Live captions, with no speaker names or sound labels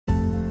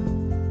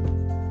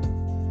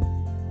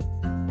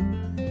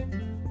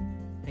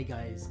Hey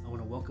guys, I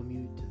want to welcome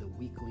you to the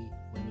weekly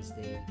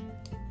Wednesday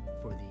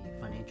for the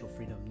Financial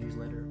Freedom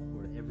newsletter,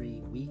 where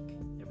every week,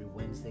 every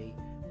Wednesday,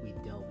 we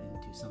delve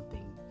into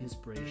something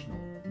inspirational,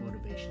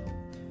 motivational,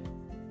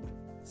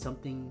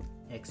 something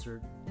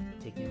excerpt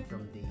taken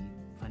from the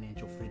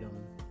Financial Freedom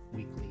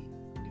weekly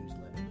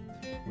newsletter.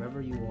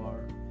 Wherever you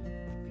are,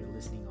 if you're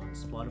listening on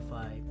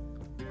Spotify,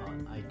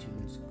 on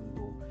iTunes,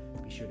 Google,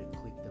 be sure to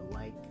click the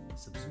like,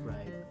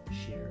 subscribe,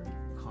 share,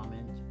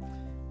 comment.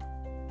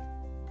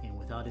 And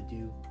without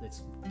ado,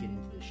 let's get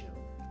into the show.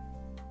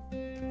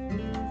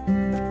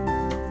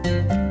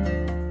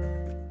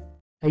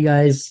 Hey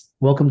guys,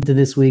 welcome to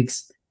this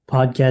week's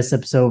podcast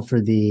episode for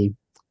the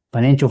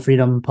Financial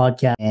Freedom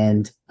Podcast.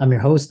 And I'm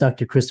your host,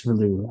 Dr. Christopher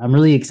Liu. I'm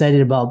really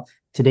excited about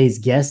today's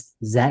guest,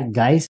 Zack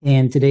Geist.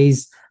 And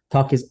today's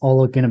talk is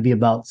all going to be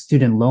about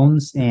student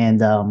loans.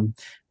 And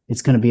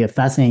it's going to be a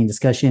fascinating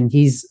discussion.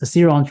 He's a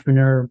serial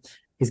entrepreneur.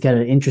 He's got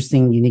an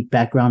interesting, unique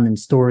background and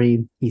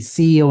story. He's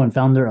CEO and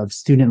founder of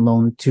Student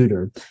Loan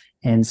Tutor.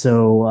 And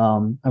so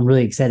I'm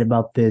really excited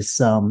about this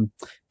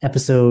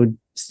episode.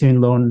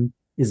 Student loan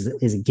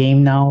is a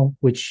game now,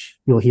 which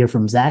you'll hear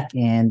from Zack.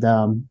 And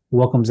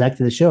welcome, Zack,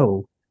 to the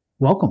show.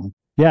 Welcome.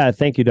 Yeah,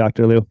 thank you,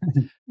 Dr. Liu.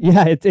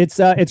 Yeah,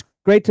 it's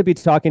great to be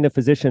talking to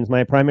physicians.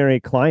 My primary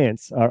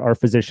clients are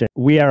physicians.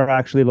 We are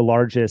actually the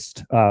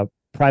largest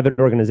private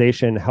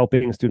organization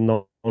helping student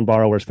loan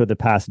borrowers for the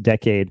past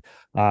decade.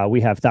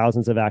 We have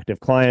thousands of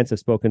active clients. I've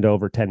spoken to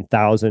over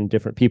 10,000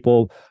 different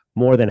people,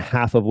 more than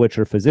half of which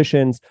are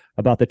physicians,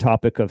 about the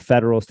topic of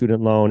federal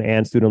student loan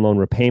and student loan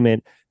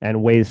repayment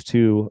and ways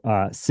to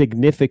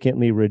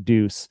significantly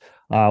reduce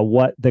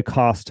what the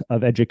cost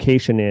of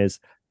education is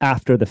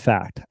after the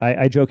fact.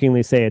 I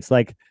jokingly say it's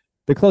like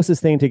the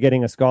closest thing to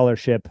getting a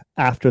scholarship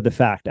after the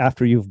fact,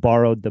 after you've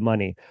borrowed the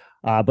money.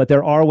 But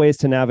there are ways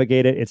to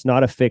navigate it. It's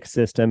not a fixed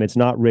system. It's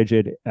not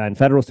rigid. And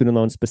federal student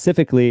loans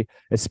specifically,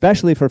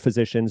 especially for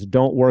physicians,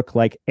 don't work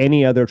like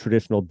any other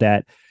traditional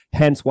debt.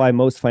 Hence why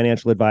most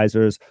financial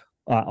advisors,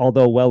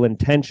 although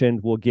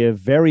well-intentioned, will give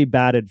very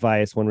bad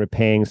advice when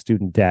repaying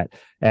student debt.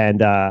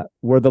 And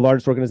we're the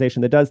largest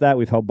organization that does that.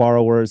 We've helped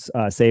borrowers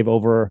save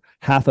over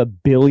 $500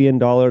 million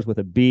with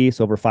a B,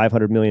 so over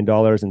 $500 million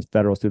in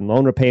federal student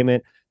loan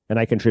repayment. And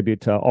I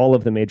contribute to all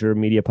of the major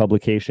media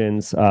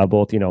publications,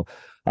 both,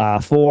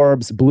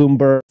 Forbes,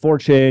 Bloomberg,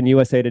 Fortune,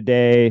 USA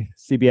Today,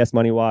 CBS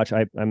Money Watch.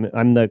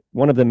 I'm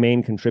one of the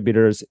main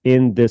contributors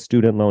in this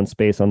student loan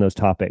space on those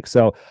topics.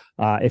 So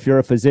if you're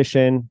a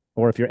physician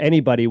or if you're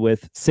anybody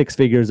with six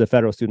figures of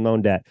federal student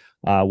loan debt,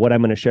 what I'm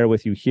going to share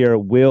with you here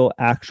will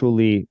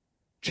actually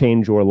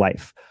change your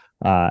life.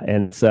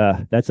 And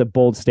that's a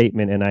bold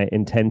statement, and I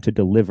intend to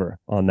deliver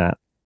on that.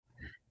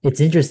 It's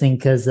interesting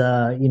because,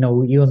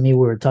 you and me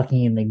were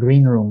talking in the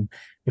green room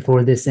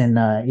before this. And,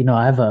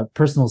 I have a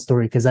personal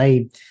story because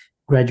I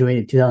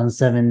graduated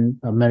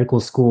 2007 medical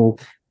school.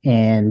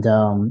 And,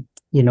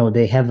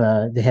 they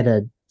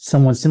had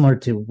someone similar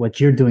to what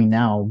you're doing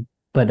now.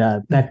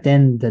 But back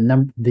then,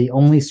 the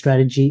only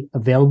strategy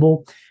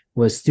available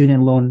was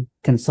student loan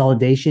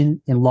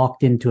consolidation and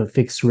locked into a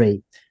fixed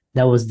rate.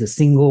 That was the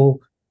single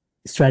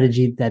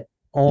strategy that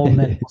all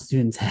medical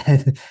students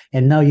had.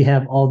 And now you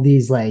have all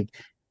these like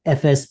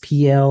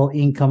FSPL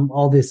income,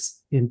 all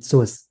this, and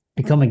so it's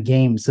become a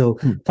game. So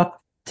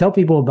tell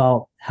people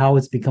about how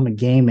it's become a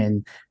game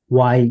and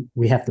why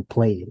we have to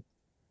play it.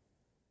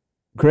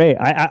 Great.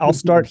 I'll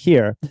start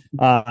here.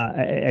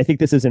 I think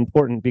this is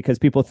important because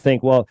people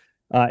think, well,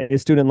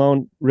 is student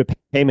loan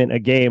repayment a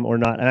game or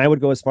not? And I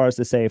would go as far as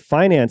to say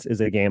finance is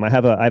a game. I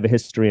have a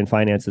history in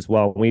finance as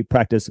well. We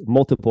practice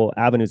multiple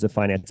avenues of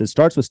finance. It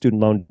starts with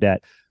student loan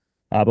debt,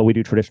 but we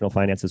do traditional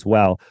finance as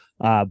well.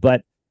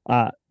 But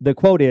the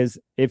quote is,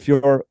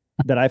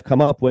 that I've come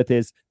up with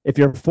is, if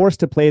you're forced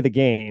to play the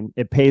game,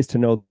 it pays to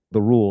know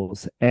the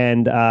rules.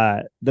 And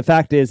the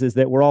fact is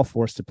that we're all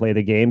forced to play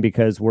the game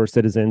because we're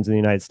citizens in the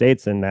United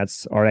States, and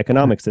that's our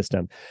economic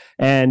system.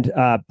 And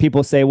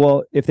people say,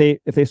 well, if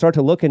they start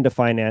to look into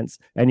finance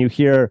and you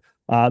hear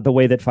the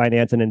way that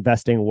finance and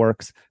investing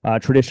works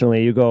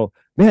traditionally, you go,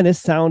 man, this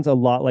sounds a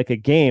lot like a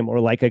game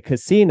or like a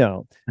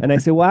casino. And I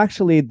say, well,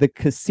 actually, the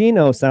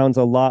casino sounds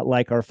a lot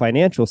like our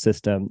financial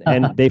system,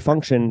 and they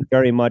function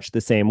very much the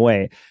same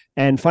way.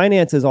 And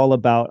finance is all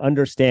about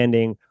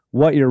understanding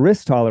what your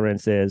risk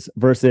tolerance is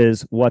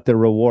versus what the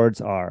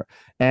rewards are.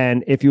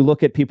 And if you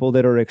look at people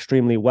that are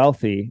extremely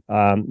wealthy,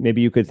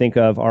 maybe you could think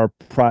of our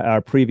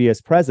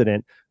previous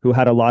president, who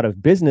had a lot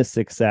of business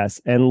success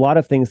and a lot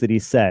of things that he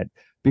said,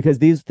 because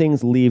these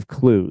things leave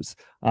clues.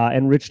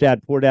 And Rich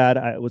Dad, Poor Dad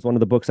was one of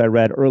the books I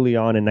read early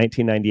on in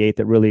 1998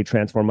 that really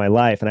transformed my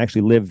life. And I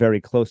actually lived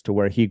very close to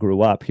where he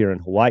grew up here in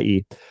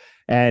Hawaii.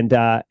 And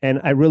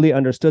I really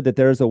understood that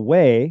there's a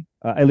way,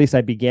 at least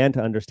I began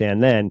to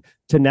understand then,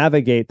 to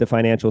navigate the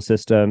financial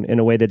system in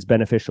a way that's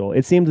beneficial.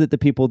 It seems that the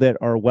people that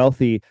are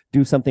wealthy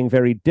do something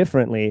very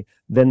differently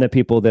than the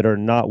people that are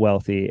not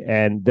wealthy.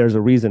 And there's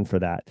a reason for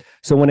that.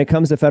 So when it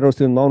comes to federal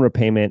student loan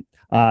repayment,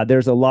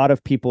 there's a lot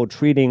of people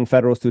treating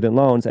federal student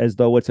loans as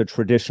though it's a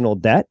traditional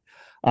debt.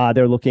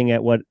 They're looking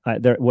at what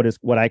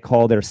I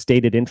call their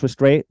stated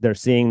interest rate. They're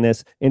seeing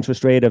this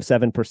interest rate of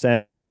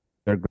 7%,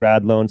 their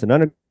grad loans and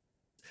under,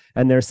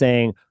 and they're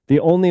saying the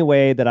only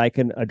way that I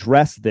can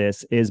address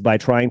this is by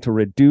trying to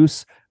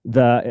reduce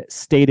the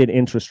stated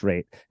interest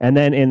rate. And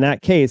then in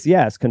that case,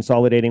 yes,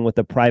 consolidating with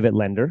a private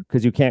lender,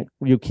 because you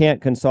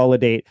can't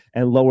consolidate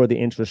and lower the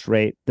interest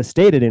rate, the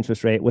stated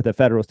interest rate, with a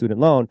federal student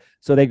loan.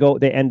 So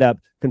they end up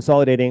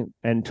consolidating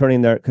and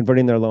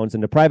converting their loans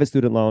into private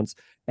student loans.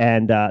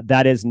 And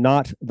that is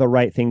not the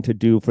right thing to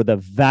do for the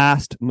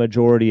vast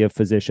majority of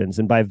physicians.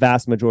 And by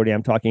vast majority,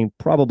 I'm talking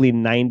probably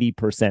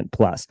 90%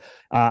 plus.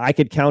 I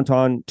could count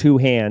on two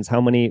hands how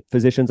many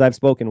physicians I've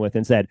spoken with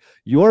and said,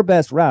 your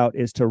best route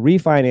is to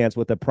refinance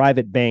with a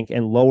private bank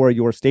and lower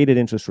your stated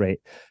interest rate.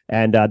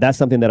 And that's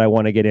something that I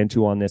want to get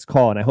into on this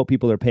call. And I hope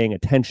people are paying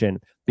attention,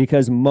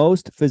 because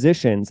most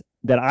physicians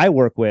that I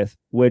work with,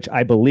 which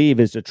I believe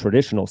is a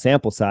traditional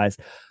sample size,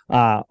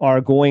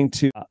 are going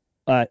to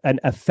an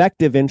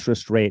effective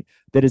interest rate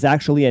that is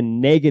actually a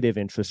negative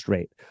interest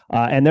rate.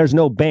 And there's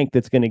no bank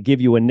that's going to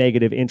give you a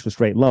negative interest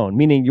rate loan,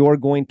 meaning you're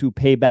going to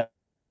pay back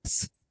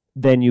less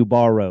than you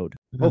borrowed.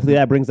 Mm-hmm. Hopefully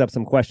that brings up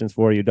some questions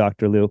for you,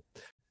 Dr. Liu.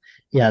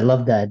 Yeah, I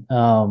love that.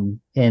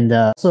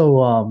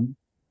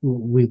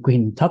 We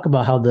can talk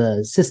about how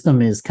the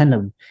system is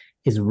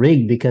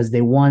rigged, because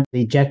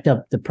they jacked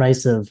up the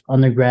price of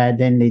undergrad,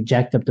 then they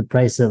jacked up the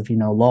price of,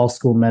 law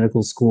school,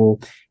 medical school,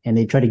 and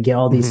they try to get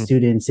all these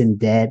students in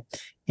debt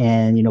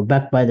and,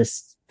 backed by the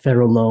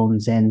federal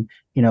loans. And,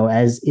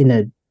 as in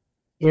an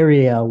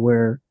area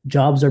where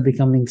jobs are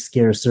becoming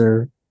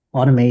scarcer,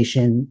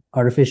 automation,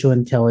 artificial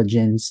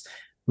intelligence,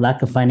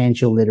 lack of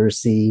financial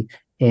literacy.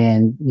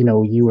 And,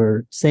 you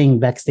were saying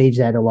backstage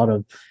that a lot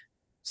of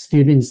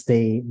students,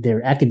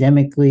 they're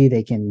academically,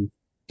 they can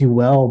do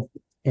well,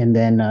 and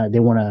then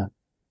they want to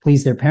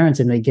please their parents,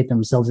 and they get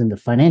themselves into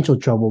financial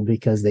trouble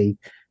because they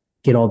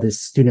get all this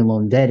student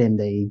loan debt, and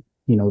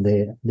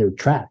they're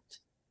trapped.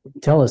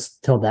 Tell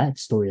that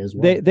story as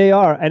well. They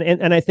are,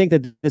 and I think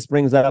that this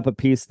brings up a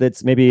piece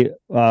that's maybe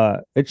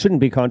it shouldn't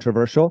be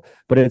controversial,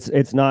 but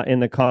it's not in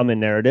the common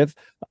narrative.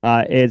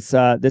 It's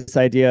this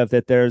idea of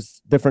that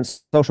there's different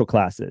social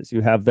classes.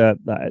 You have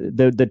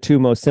the two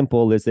most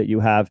simple is that you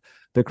have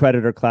the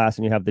creditor class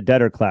and you have the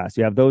debtor class.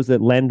 You have those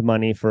that lend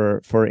money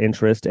for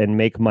interest and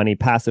make money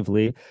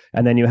passively,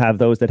 and then you have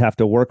those that have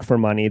to work for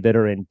money that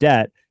are in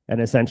debt. And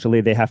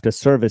essentially, they have to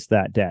service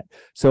that debt.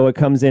 So it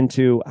comes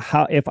into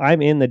how, if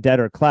I'm in the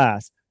debtor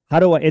class, how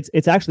do I?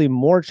 It's actually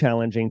more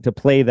challenging to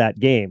play that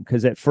game,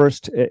 because at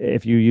first,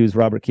 if you use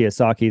Robert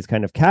Kiyosaki's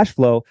kind of cash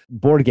flow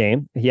board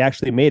game, he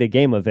actually made a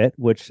game of it,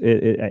 which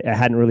I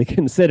hadn't really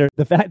considered.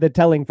 The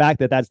telling fact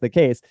that that's the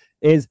case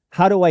is,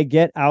 how do I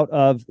get out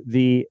of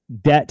the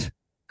debt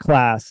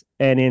class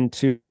and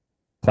into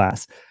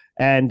class?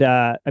 And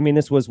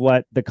this was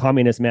what the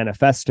Communist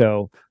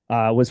Manifesto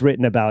was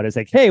written about. Is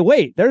like, hey,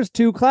 wait, there's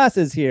two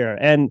classes here,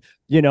 and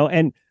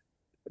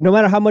no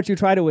matter how much you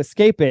try to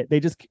escape it, they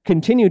just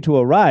continue to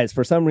arise.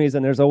 For some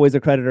reason, there's always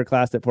a creditor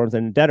class that forms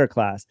a debtor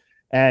class.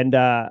 And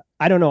I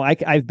don't know,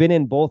 I've been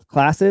in both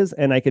classes,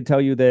 and I could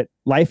tell you that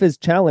life is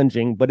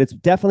challenging, but it's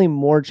definitely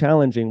more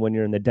challenging when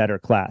you're in the debtor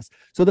class.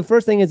 So the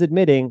first thing is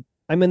admitting,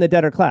 I'm in the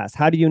debtor class.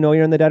 How do you know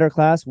you're in the debtor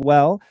class?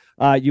 Well,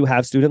 you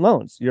have student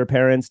loans. Your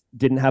parents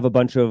didn't have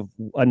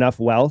enough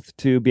wealth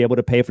to be able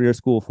to pay for your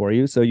school for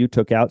you, so you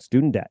took out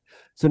student debt.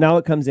 So now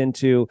it comes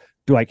into,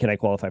 can I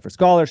qualify for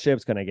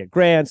scholarships? Can I get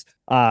grants?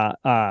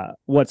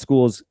 What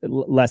school's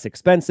less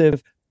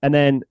expensive? And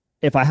then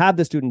if I have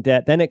the student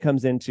debt, then it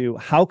comes into,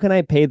 how can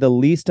I pay the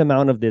least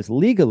amount of this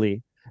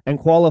legally and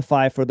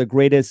qualify for the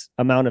greatest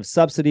amount of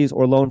subsidies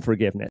or loan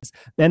forgiveness?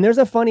 And there's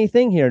a funny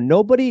thing here.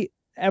 Nobody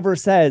ever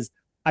says,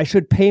 I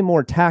should pay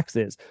more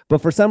taxes. But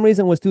for some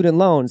reason with student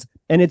loans,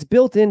 and it's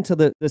built into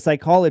the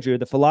psychology or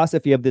the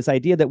philosophy of this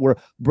idea that we're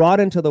brought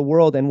into the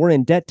world and we're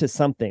in debt to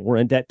something. We're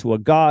in debt to a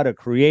God, a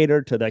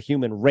creator, to the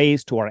human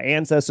race, to our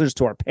ancestors,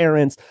 to our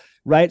parents,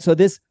 right? So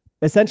this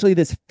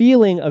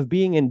feeling of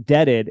being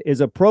indebted is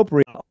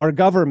appropriate. Our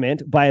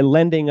government, by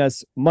lending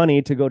us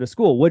money to go to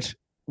school, which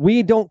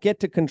we don't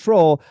get to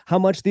control how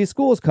much these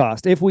schools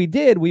cost. If we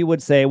did, we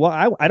would say,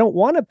 well, I don't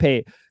want to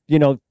pay,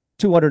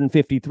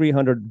 250,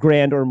 300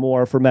 grand or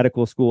more for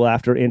medical school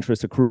after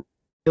interest accrued.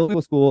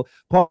 Medical school,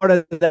 part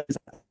of that is,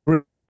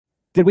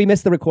 did we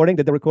miss the recording?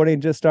 Did the recording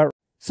just start?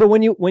 So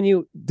when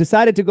you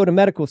decided to go to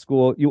medical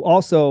school, you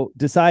also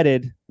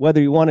decided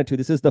whether you wanted to.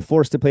 This is the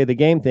force to play the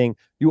game thing.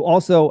 You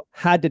also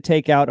had to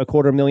take out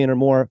 $250,000 or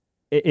more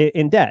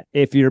in debt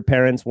if your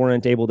parents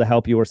weren't able to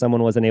help you or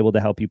someone wasn't able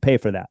to help you pay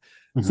for that.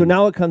 Mm-hmm. So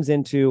now it comes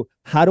into,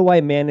 how do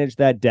I manage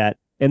that debt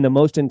in the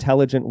most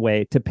intelligent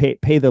way to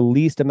pay the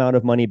least amount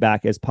of money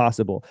back as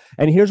possible?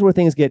 And here's where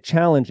things get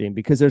challenging,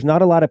 because there's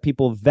not a lot of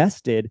people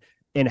vested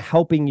in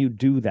helping you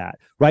do that,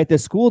 right? The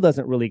school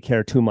doesn't really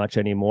care too much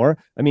anymore.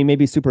 I mean,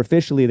 maybe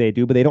superficially they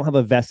do, but they don't have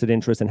a vested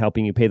interest in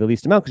helping you pay the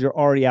least amount because you're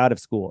already out of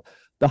school.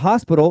 The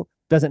hospital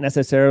doesn't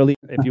necessarily,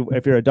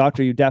 if you're a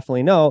doctor, you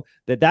definitely know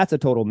that that's a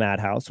total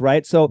madhouse,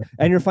 right? So,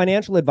 and your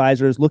financial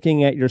advisor is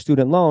looking at your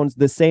student loans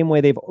the same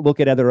way they've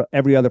looked at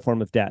every other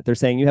form of debt. They're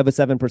saying you have a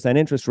 7%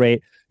 interest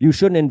rate. You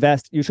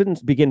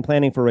shouldn't begin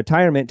planning for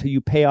retirement till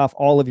you pay off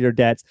all of your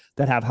debts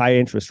that have high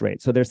interest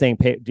rates. So they're saying,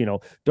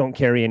 don't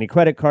carry any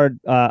credit card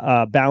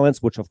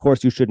balance, which of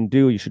course you shouldn't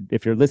do. You should,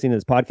 if you're listening to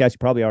this podcast, you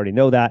probably already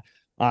know that.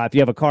 If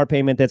you have a car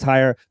payment that's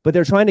higher, but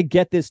they're trying to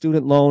get this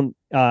student loan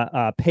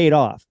paid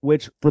off,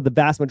 which for the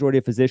vast majority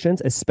of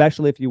physicians,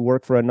 especially if you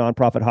work for a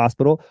nonprofit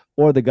hospital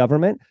or the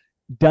government,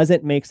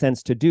 doesn't make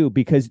sense to do,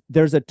 because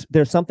there's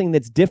something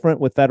that's different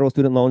with federal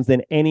student loans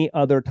than any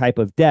other type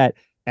of debt.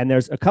 And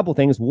there's a couple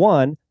things.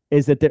 One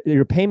is that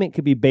your payment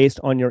could be based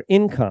on your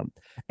income.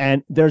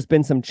 And there's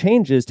been some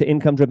changes to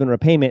income-driven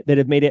repayment that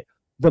have made it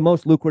the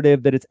most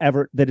lucrative that's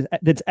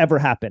ever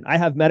happened. I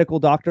have medical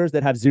doctors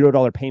that have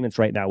 $0 payments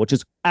right now, which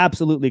is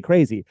absolutely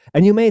crazy.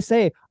 And you may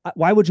say,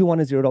 why would you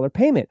want a $0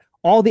 payment?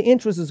 All the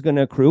interest is going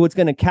to accrue, it's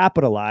going to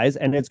capitalize,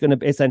 and it's going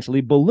to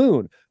essentially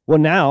balloon. Well,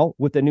 now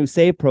with the new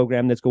SAVE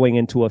program that's going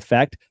into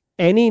effect,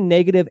 any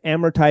negative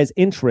amortized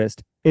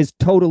interest is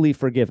totally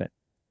forgiven.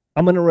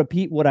 I'm going to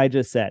repeat what I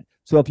just said.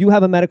 So if you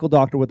have a medical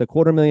doctor with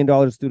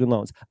 $250,000 in student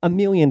loans, $1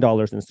 million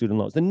in student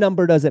loans, the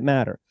number doesn't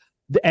matter,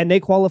 and they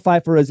qualify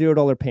for a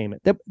 $0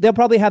 payment, they'll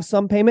probably have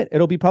some payment.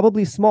 It'll be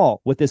probably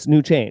small with this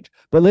new change.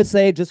 But let's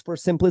say, just for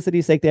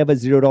simplicity's sake, they have a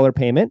 $0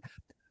 payment.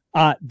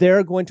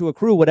 They're going to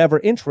accrue whatever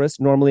interest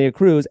normally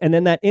accrues, and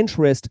then that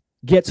interest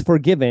gets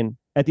forgiven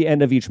at the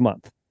end of each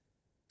month.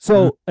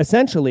 So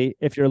essentially,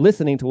 if you're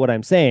listening to what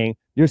I'm saying,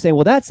 you're saying,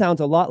 well, that sounds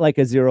a lot like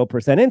a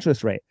 0%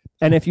 interest rate.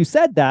 And if you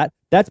said that,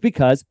 that's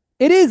because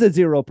it is a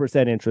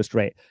 0% interest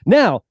rate.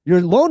 Now, your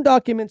loan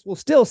documents will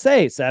still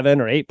say 7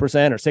 or 8%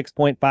 or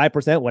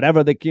 6.5%,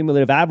 whatever the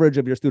cumulative average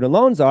of your student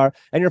loans are.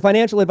 And your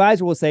financial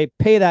advisor will say,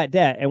 pay that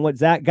debt. And what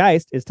Zack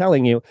Geist is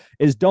telling you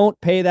is, don't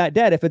pay that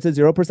debt if it's a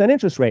 0%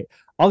 interest rate.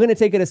 I'm going to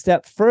take it a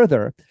step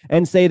further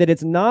and say that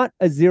it's not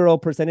a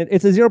 0%.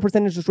 It's a 0%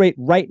 interest rate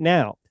right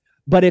now.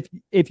 But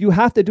if you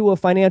have to do a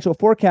financial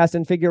forecast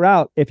and figure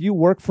out, if you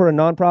work for a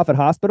nonprofit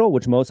hospital,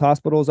 which most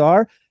hospitals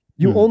are,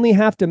 you only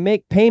have to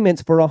make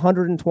payments for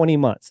 120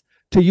 months.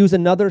 To use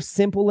another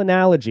simple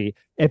analogy,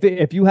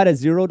 if you had a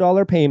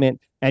 $0 payment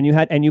and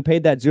you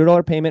paid that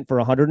 $0 payment for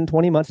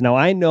 120 months, now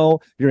I know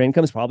your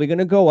income is probably going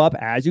to go up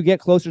as you get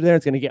closer to there.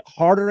 It's going to get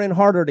harder and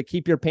harder to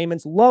keep your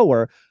payments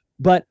lower.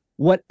 But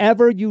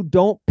whatever you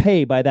don't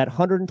pay by that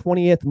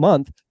 120th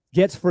month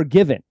gets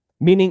forgiven,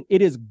 meaning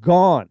it is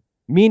gone,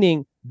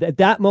 meaning at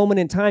that moment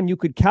in time, you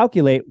could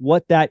calculate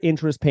what that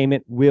interest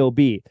payment will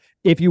be.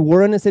 If you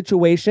were in a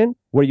situation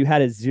where you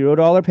had a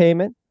 $0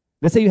 payment,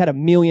 let's say you had $1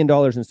 million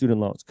in student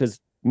loans, because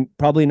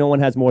probably no one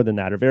has more than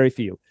that, or very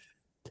few,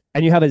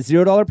 and you have a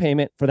 $0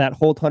 payment for that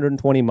whole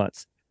 120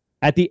 months.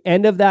 At the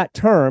end of that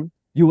term,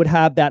 you would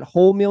have that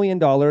whole $1 million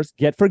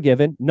get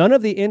forgiven. None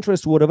of the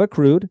interest would have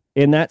accrued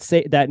in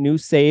that new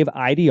SAVE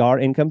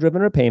IDR,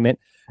 income-driven repayment,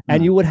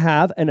 and you would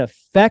have an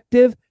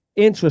effective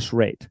interest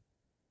rate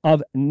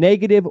of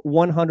negative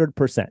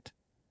 100%.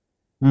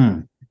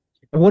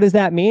 What does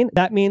that mean?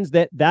 That means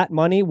that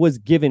money was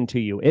given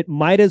to you. It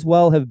might as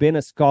well have been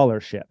a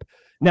scholarship.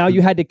 Now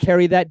you had to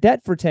carry that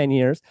debt for 10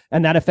 years,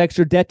 and that affects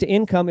your debt to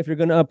income if you're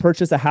going to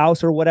purchase a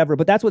house or whatever.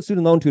 But that's what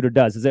Student Loan Tutor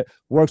does, is it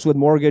works with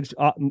mortgage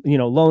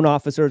loan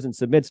officers and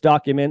submits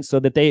documents so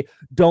that they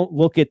don't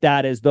look at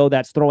that as though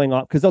that's throwing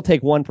off, because they'll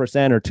take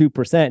 1% or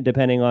 2%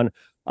 depending on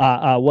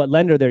what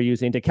lender they're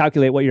using to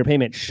calculate what your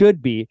payment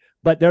should be.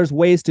 But there's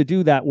ways to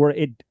do that where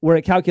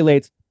it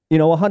calculates a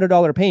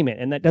 $100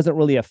 payment, and that doesn't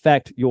really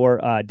affect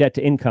your debt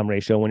to income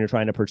ratio when you're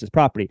trying to purchase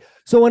property.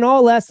 So in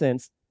all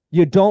essence,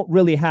 you don't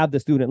really have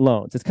the student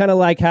loans. It's kind of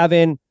like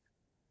having,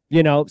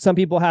 some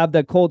people have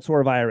the cold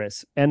sore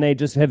virus and they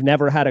just have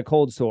never had a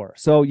cold sore.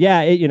 So yeah,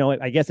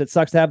 I guess it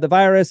sucks to have the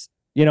virus.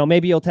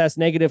 Maybe you'll test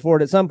negative for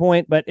it at some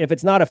point, but if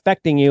it's not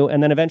affecting you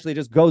and then eventually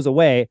just goes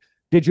away,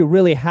 did you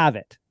really have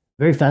it?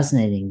 Very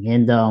fascinating.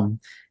 And,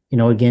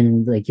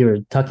 again, like you were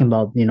talking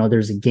about,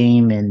 there's a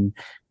game and,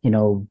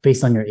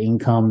 based on your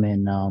income.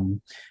 And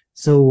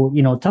so,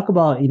 talk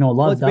about, a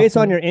lot it's based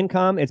on your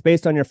income. It's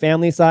based on your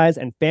family size,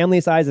 and family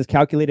size is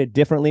calculated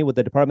differently with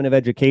the Department of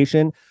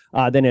Education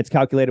than it's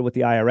calculated with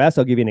the IRS.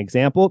 I'll give you an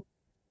example.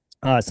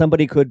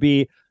 Somebody could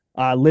be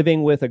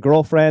living with a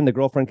girlfriend. The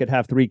girlfriend could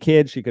have 3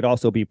 kids. She could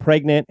also be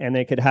pregnant, and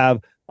they could have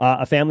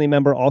a family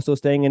member also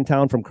staying in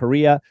town from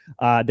Korea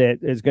that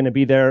is going to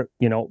be there.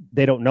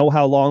 They don't know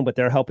how long, but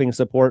they're helping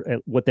support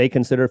what they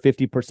consider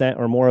 50%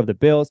 or more of the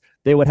bills.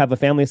 They would have a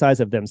family size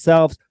of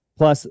themselves,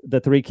 plus the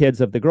 3 kids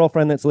of the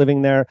girlfriend that's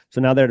living there. So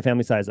now they're at a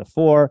family size of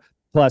 4,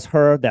 plus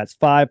her, that's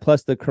 5,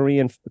 plus the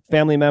Korean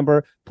family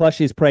member, plus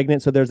she's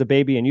pregnant, so there's a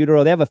baby in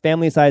utero. They have a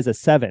family size of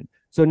 7.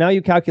 So now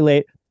you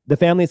calculate the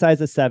family size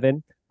of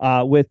 7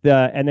 and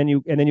then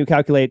you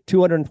calculate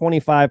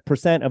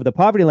 225% of the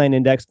poverty line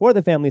index for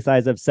the family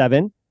size of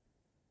 7,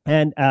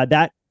 and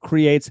that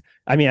creates.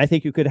 I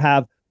think you could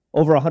have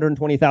over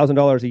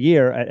 $120,000 a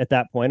year at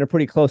that point, or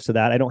pretty close to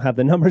that. I don't have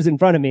the numbers in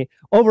front of me,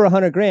 over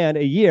 100 grand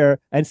a year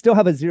and still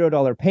have a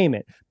 $0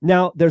 payment.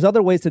 Now, there's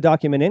other ways to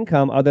document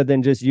income other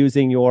than just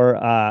using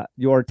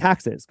your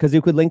taxes, because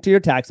you could link to your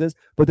taxes,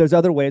 but there's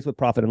other ways with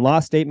profit and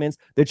loss statements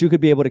that you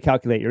could be able to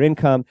calculate your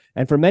income.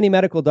 And for many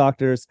medical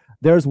doctors,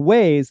 there's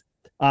ways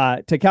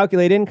to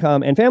calculate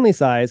income and family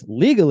size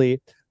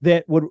legally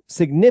that would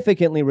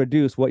significantly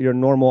reduce what your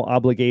normal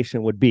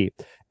obligation would be.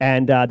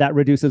 And that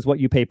reduces what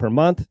you pay per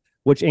month,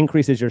 which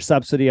increases your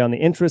subsidy on the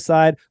interest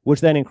side,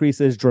 which then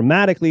increases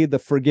dramatically the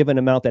forgiven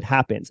amount that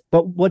happens.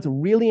 But what's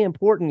really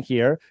important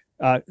here,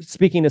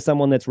 speaking to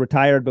someone that's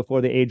retired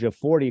before the age of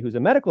 40, who's a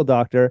medical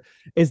doctor,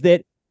 is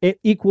that it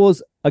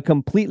equals a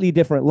completely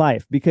different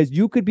life, because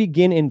you could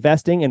begin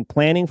investing and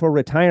planning for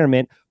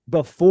retirement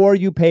before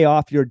you pay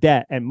off your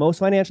debt. And most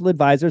financial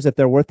advisors, if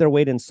they're worth their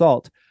weight in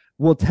salt,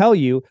 will tell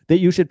you that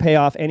you should pay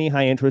off any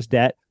high interest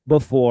debt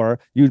before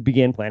you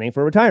begin planning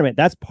for retirement.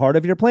 That's part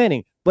of your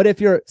planning. But if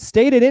your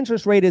stated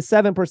interest rate is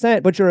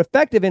 7%, but your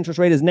effective interest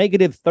rate is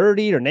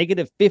 -30 or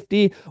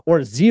 -50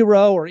 or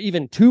 0 or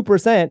even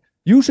 2%,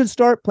 you should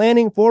start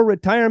planning for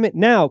retirement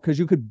now, because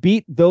you could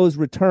beat those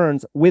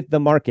returns with the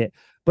market.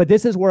 But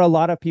this is where a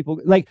lot of people,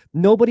 like,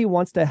 nobody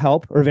wants to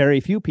help, or very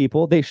few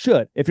people. They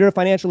should. If you're a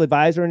financial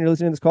advisor and you're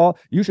listening to this call,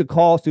 you should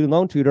call Student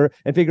Loan Tutor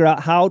and figure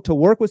out how to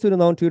work with Student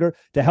Loan Tutor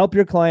to help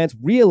your clients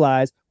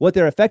realize what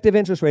their effective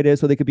interest rate is,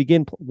 so they could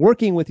begin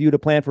working with you to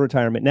plan for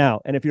retirement now.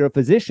 And if you're a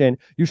physician,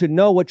 you should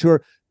know what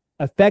your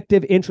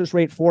effective interest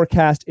rate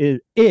forecast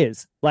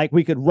is. Like,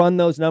 we could run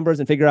those numbers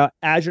and figure out,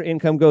 as your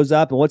income goes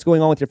up and what's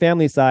going on with your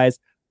family size,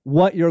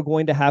 what you're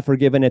going to have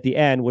forgiven at the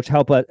end, which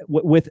help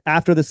with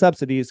after the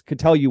subsidies could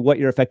tell you what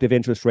your effective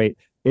interest rate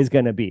is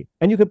going to be.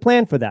 And you could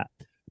plan for that.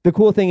 The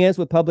cool thing is,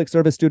 with public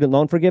service student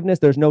loan forgiveness,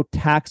 there's no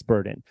tax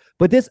burden.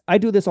 But I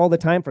do this all the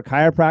time for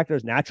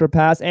chiropractors,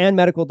 naturopaths, and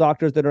medical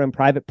doctors that are in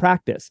private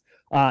practice.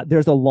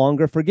 There's a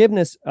longer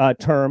forgiveness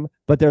term,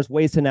 but there's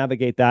ways to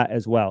navigate that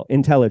as well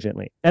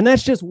intelligently. And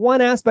that's just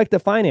one aspect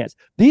of finance.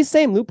 These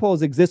same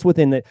loopholes exist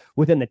within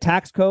the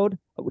tax code.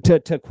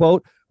 To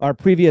quote our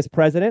previous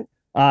president,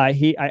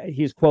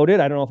 he's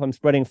quoted, I don't know if I'm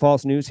spreading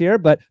false news here,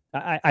 but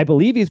I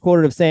believe he's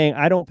quoted of saying,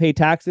 "I don't pay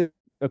taxes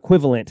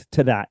equivalent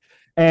to that."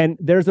 And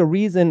there's a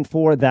reason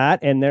for that,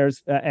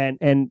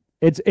 and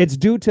it's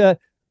due to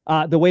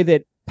the way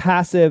that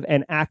passive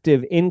and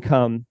active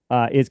income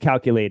is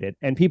calculated.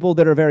 And people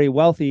that are very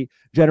wealthy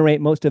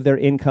generate most of their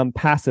income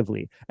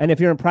passively. And if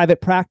you're in private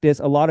practice,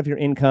 a lot of your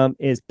income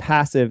is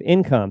passive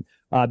income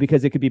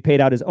because it could be paid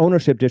out as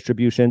ownership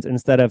distributions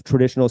instead of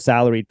traditional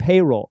salaried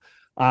payroll,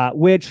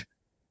 which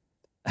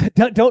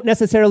don't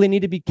necessarily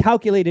need to be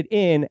calculated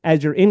in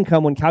as your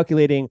income when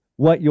calculating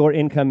what your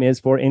income is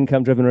for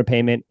income-driven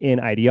repayment in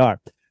IDR.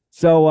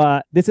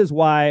 So this is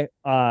why,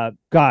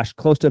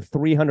 close to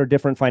 300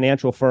 different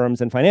financial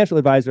firms and financial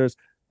advisors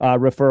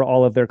refer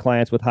all of their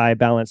clients with high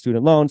balance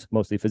student loans,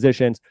 mostly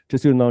physicians, to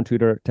Student Loan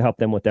Tutor to help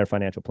them with their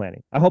financial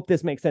planning. I hope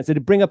this makes sense. Did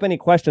it bring up any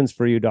questions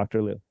for you,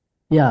 Dr. Liu?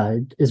 Yeah,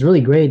 it's really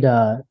great.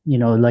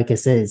 Like I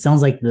said, it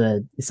sounds like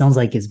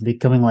it's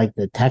becoming like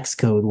the tax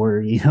code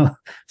where,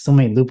 so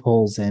many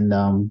loopholes,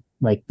 and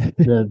like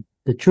the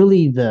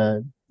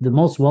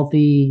most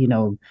wealthy,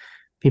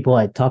 people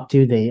I talk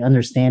to, they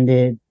understand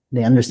it.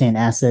 They understand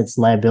assets,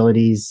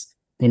 liabilities.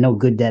 They know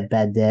good debt,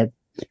 bad debt.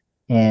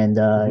 And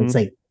it's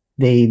like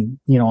they,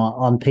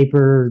 on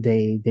paper,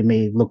 they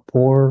may look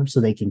poor,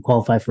 so they can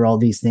qualify for all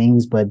these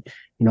things, but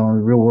in the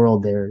real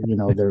world, they're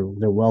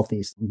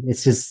wealthy.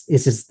 It's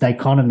just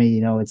dichotomy.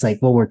 It's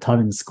like what we're taught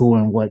in school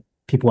and what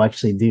people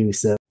actually do.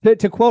 So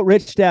to quote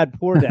Rich Dad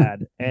Poor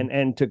Dad,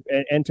 and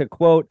to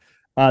quote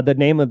the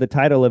name of the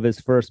title of his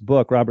first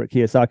book, Robert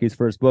Kiyosaki's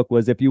first book,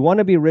 was "If you want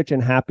to be rich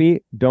and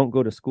happy, don't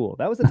go to school."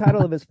 That was the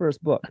title of his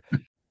first book,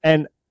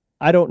 and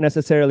I don't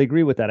necessarily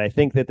agree with that. I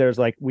think that there's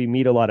we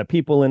meet a lot of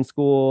people in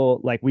school,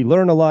 we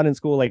learn a lot in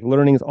school.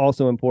 Learning is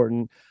also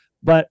important,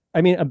 but I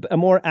mean, a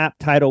more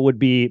apt title would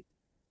be,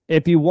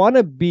 if you want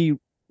to be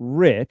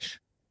rich,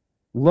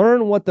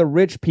 learn what the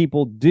rich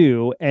people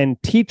do,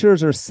 and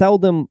teachers are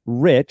seldom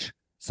rich,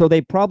 so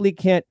they probably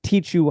can't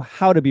teach you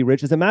how to be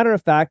rich. As a matter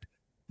of fact,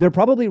 they're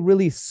probably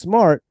really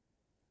smart,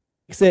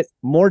 makes it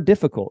more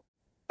difficult.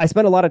 I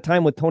spent a lot of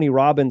time with Tony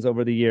Robbins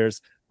over the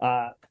years,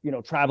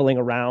 traveling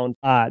around.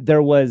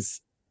 There was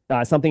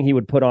something he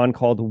would put on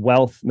called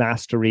Wealth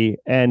Mastery,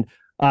 and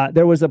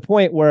there was a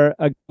point where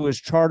he was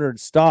chartered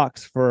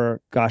stocks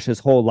for, his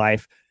whole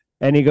life.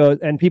 And he goes,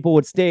 and people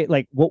would state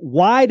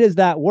why does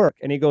that work?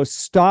 And he goes,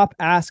 stop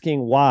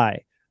asking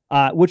why,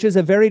 which is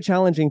a very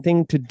challenging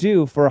thing to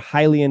do for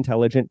highly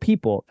intelligent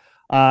people.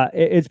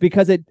 It's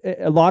because a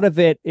lot of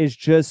it is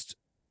just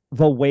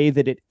the way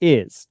that it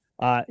is.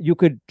 You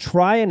could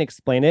try and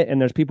explain it, and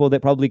there's people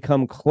that probably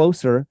come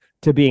closer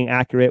to being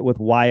accurate with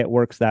why it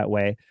works that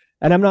way.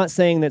 And I'm not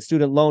saying that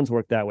student loans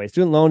work that way.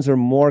 Student loans are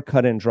more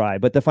cut and dry,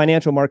 but the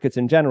financial markets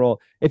in general,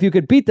 if you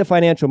could beat the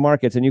financial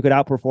markets and you could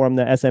outperform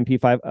the S&P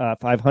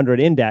 500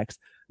 index,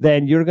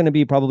 then you're going to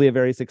be probably a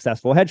very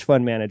successful hedge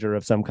fund manager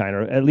of some kind,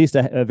 or at least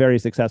a very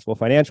successful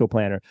financial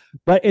planner.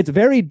 But it's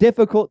very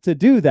difficult to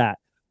do that.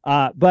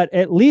 But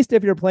at least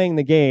if you're playing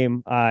the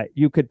game,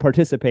 you could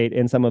participate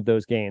in some of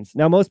those gains.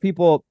 Now, most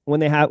people, when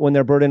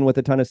they're burdened with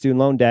a ton of student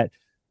loan debt,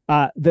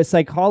 the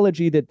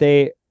psychology that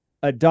they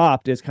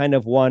adopt is kind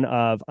of one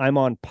of, I'm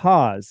on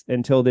pause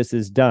until this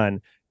is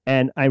done.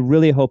 And I'm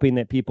really hoping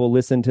that people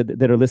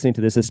that are listening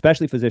to this,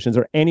 especially physicians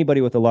or anybody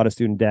with a lot of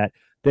student debt,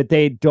 that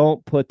they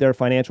don't put their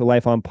financial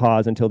life on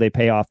pause until they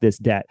pay off this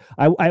debt.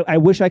 I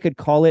wish I could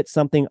call it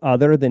something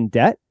other than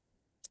debt,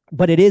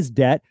 but it is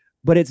debt,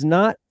 but it's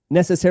not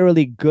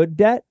necessarily good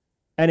debt,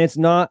 and it's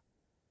not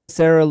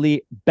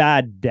necessarily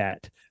bad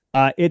debt.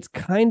 It's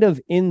kind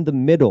of in the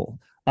middle.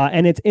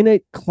 And it's in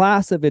a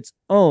class of its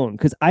own,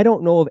 because I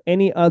don't know of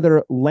any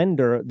other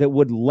lender that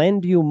would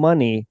lend you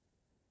money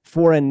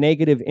for a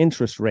negative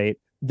interest rate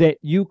that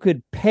you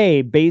could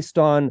pay based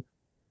on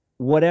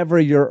whatever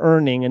you're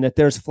earning, and that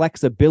there's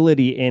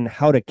flexibility in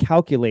how to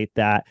calculate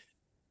that,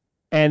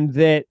 and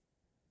that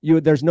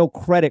there's no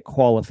credit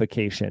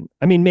qualification.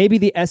 I mean, maybe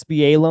the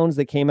SBA loans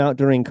that came out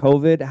during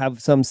COVID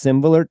have some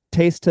similar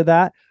taste to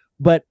that,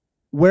 but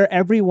where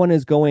everyone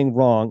is going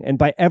wrong, and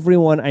by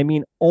everyone, I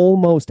mean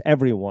almost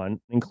everyone,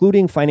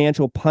 including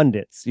financial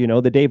pundits,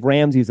 the Dave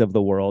Ramseys of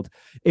the world,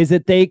 is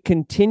that they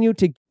continue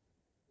to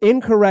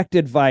incorrect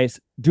advice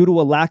due to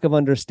a lack of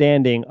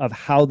understanding of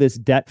how this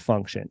debt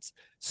functions.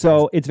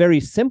 So it's very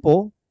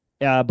simple,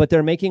 but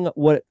they're making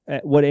what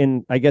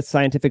in, I guess,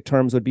 scientific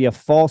terms would be a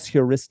false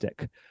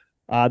heuristic.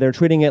 They're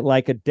treating it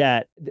like a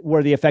debt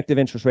where the effective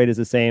interest rate is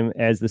the same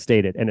as the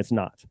stated, and it's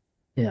not.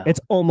 Yeah. It's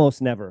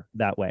almost never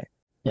that way.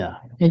 Yeah.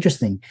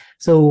 Interesting.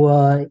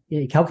 So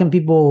how can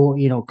people,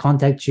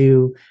 contact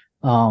you,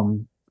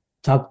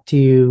 talk to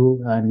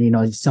you? And,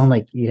 it sounds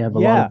like you have a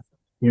lot of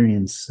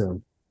experience.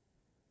 So.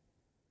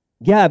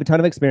 Yeah, I have a ton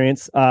of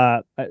experience.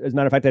 As a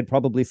matter of fact, I'd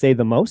probably say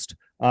the most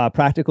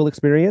practical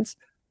experience.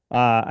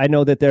 I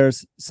know that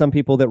there's some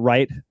people that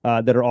write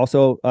that are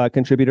also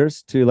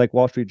contributors to like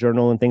Wall Street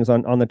Journal and things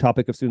on the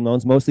topic of student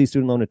loans, mostly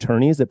student loan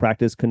attorneys that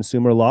practice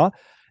consumer law.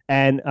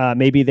 And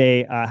maybe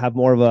they have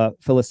more of a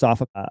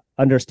philosophical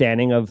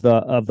understanding of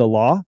the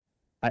law.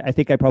 I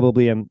think I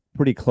probably am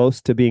pretty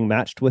close to being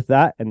matched with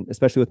that, and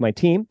especially with my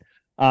team.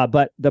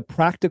 But the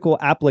practical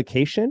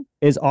application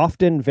is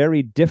often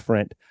very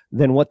different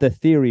than what the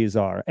theories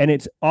are. And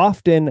it's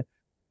often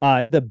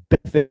the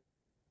benefit,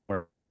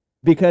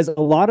 because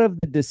a lot of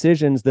the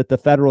decisions that the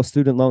federal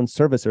student loan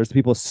servicers, the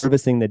people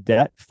servicing the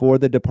debt for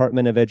the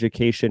Department of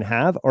Education,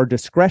 have are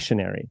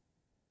discretionary.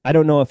 I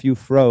don't know if you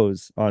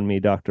froze on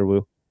me, Dr.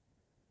 Wu.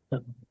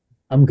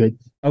 I'm good.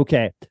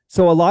 Okay.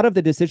 So a lot of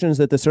the decisions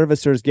that the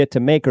servicers get to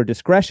make are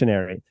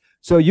discretionary.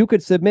 So you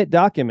could submit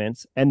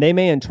documents and they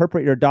may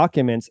interpret your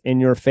documents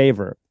in your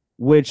favor,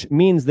 which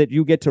means that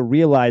you get to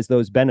realize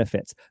those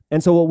benefits.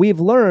 And so what we've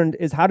learned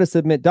is how to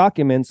submit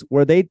documents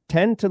where they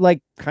tend to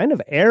kind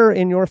of err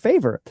in your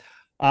favor.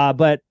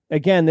 But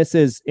again, this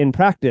is in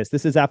practice.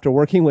 This is after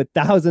working with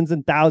thousands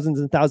and thousands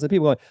and thousands of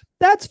people going,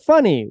 that's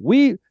funny.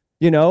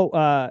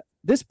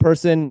 This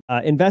person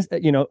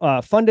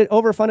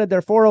overfunded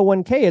their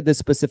 401k at this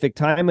specific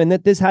time, and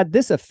that this had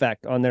this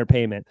effect on their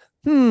payment.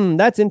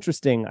 That's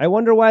interesting. I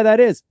wonder why that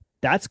is.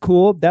 That's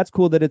cool. That's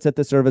cool that it's at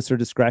the servicer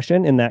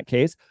discretion in that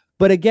case.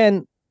 But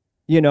again,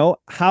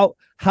 how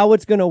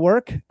it's going to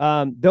work.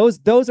 Those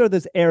are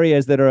those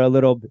areas that are a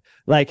little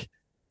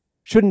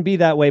shouldn't be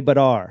that way, but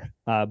are.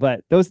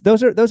 But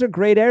those are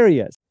great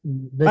areas.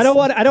 I don't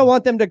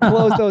want them to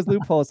close those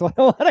loopholes, so I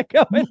don't want to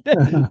go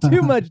into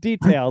too much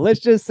detail. Let's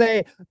just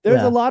say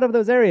there's a lot of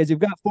those areas. You've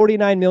got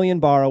 49 million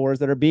borrowers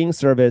that are being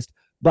serviced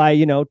by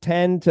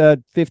 $10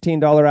 to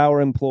 $15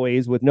 hour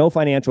employees with no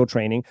financial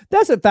training.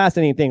 That's a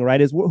fascinating thing, right?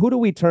 Is who do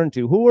we turn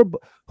to?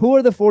 Who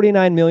are the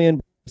 49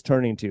 million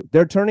turning to?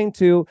 They're turning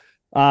to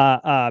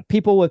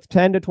people with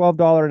 $10 to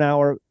 $12 an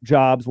hour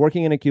jobs,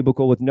 working in a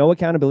cubicle with no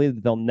accountability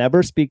that they'll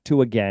never speak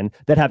to again,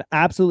 that have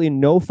absolutely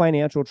no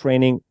financial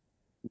training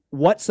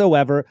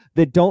whatsoever,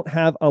 that don't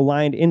have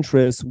aligned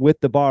interests with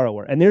the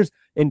borrower. And there's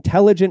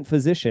intelligent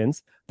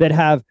physicians that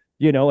have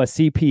a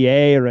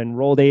CPA or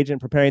enrolled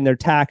agent preparing their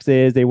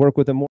taxes. They work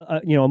with a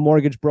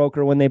mortgage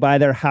broker when they buy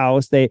their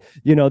house. They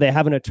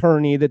have an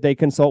attorney that they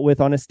consult with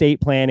on estate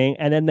planning,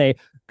 and then they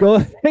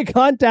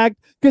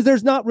contact, because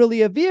there's not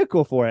really a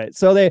vehicle for it.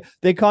 So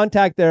they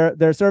contact their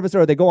servicer,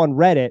 or they go on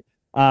Reddit.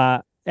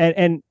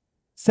 And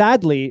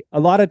sadly, a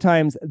lot of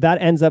times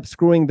that ends up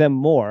screwing them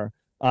more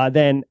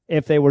than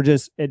if they were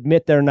just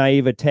admit their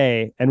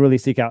naivete and really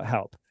seek out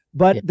help.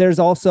 But there's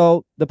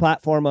also the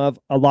platform of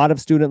a lot of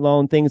student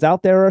loan things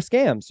out there are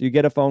scams. You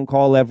get a phone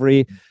call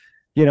every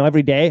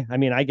day. I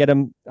mean, I get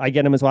them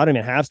as well. I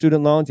mean, have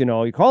student loans,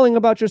 you're calling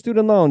about your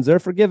student loans. They're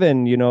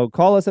forgiven,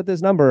 call us at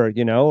this number,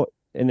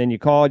 and then you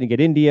call and you get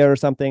India or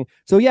something.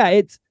 So yeah,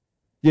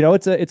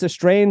 it's a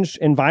strange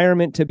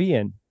environment to be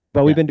in.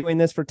 But we've been doing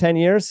this for 10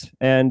 years,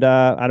 and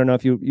I don't know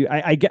if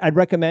I'd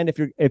recommend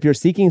if you're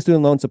seeking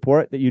student loan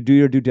support that you do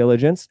your due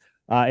diligence.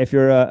 If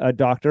you're a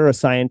doctor, a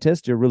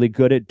scientist, you're really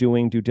good at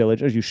doing due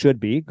diligence. You should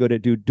be good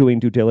at doing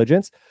due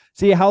diligence.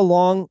 See how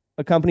long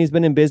a company's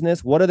been in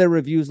business. What do their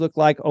reviews look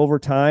like over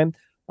time?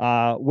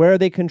 Where are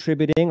they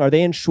contributing? Are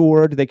they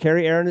insured? Do they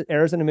carry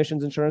errors and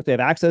emissions insurance? They have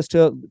access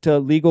to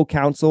legal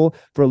counsel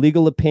for a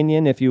legal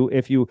opinion. If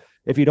you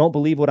don't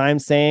believe what I'm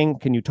saying,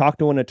 can you talk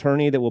to an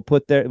attorney that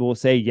will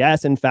say,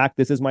 yes, in fact,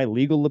 this is my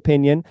legal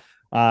opinion.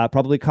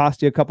 Probably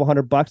cost you a couple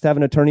 $100 to have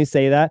an attorney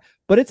say that,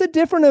 but it's a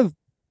different of,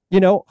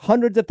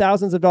 hundreds of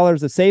thousands of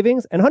dollars of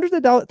savings and hundreds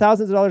of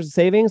thousands of dollars of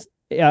savings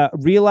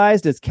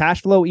realized as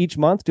cash flow each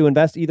month to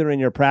invest either in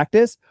your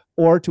practice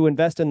or to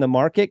invest in the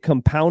market,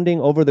 compounding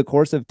over the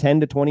course of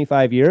 10 to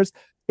 25 years,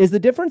 is the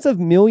difference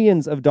of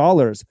millions of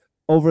dollars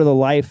over the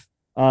life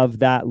of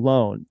that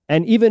loan.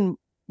 And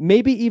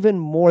maybe even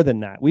more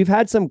than that. We've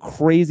had some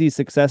crazy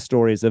success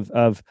stories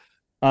of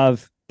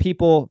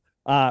people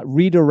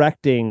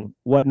redirecting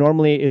what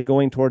normally is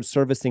going towards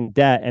servicing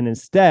debt and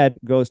instead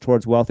goes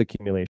towards wealth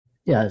accumulation.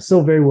 Yeah,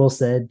 so very well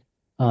said.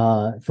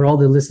 For all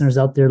the listeners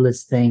out there,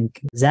 let's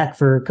thank Zack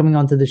for coming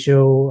onto the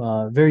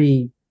show.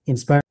 Very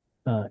inspiring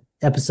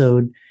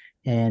episode,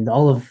 and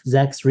all of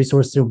Zack's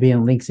resources will be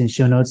in links in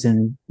show notes,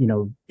 and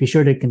be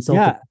sure to consult.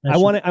 Yeah, I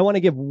want to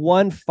give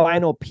one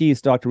final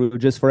piece, Dr. Wu,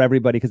 just for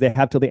everybody, because they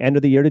have till the end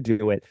of the year to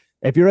do it.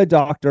 If you're a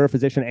doctor, a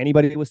physician,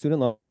 anybody with student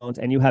loans,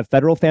 and you have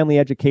federal family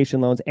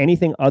education loans,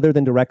 anything other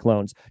than direct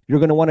loans, you're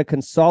going to want to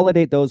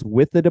consolidate those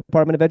with the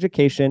Department of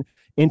Education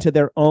into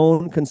their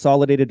own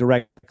consolidated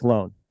direct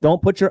loan.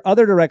 Don't put your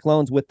other direct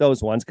loans with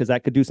those ones, because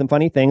that could do some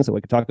funny things that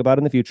we could talk about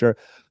in the future,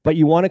 but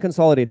you want to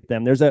consolidate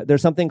them.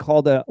 There's something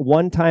called a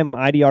one-time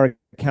IDR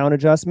account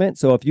adjustment.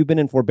 So if you've been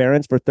in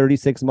forbearance for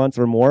 36 months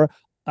or more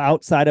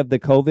outside of the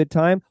COVID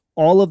time,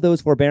 all of those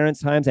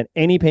forbearance times and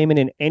any payment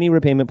in any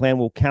repayment plan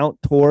will count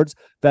towards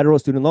federal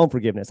student loan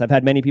forgiveness. I've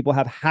had many people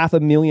have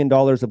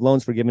 $500,000 of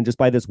loans forgiven just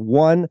by this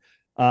one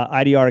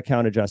IDR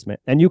account adjustment.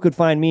 And you could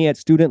find me at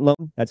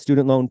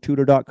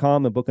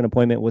studentloantutor.com and book an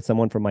appointment with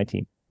someone from my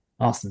team.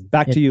 Awesome.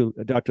 Back to you,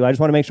 Dr. I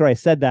just want to make sure I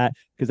said that,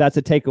 because that's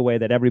a takeaway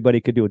that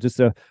everybody could do. It's just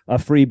a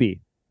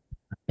freebie.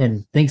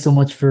 And thanks so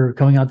much for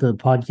coming out to the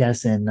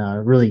podcast, and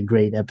really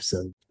great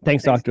episode.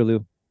 Thanks, Dr.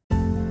 Lou.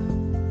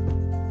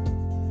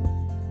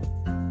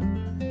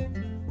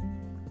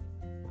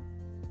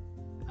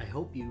 I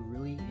hope you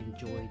really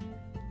enjoyed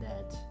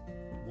that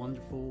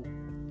wonderful,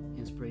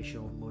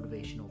 inspirational,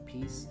 motivational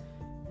piece.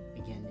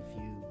 Again,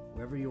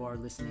 wherever you are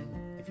listening,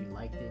 if you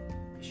liked it,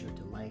 be sure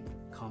to like,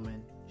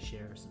 comment,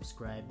 share,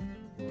 subscribe.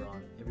 We're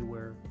on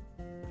everywhere: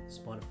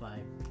 Spotify,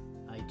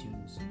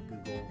 iTunes,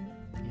 Google,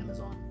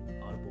 Amazon,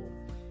 Audible.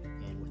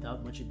 And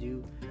without much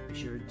ado, be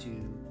sure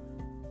to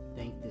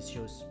thank this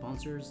show's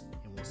sponsors,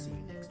 and we'll see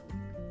you next week.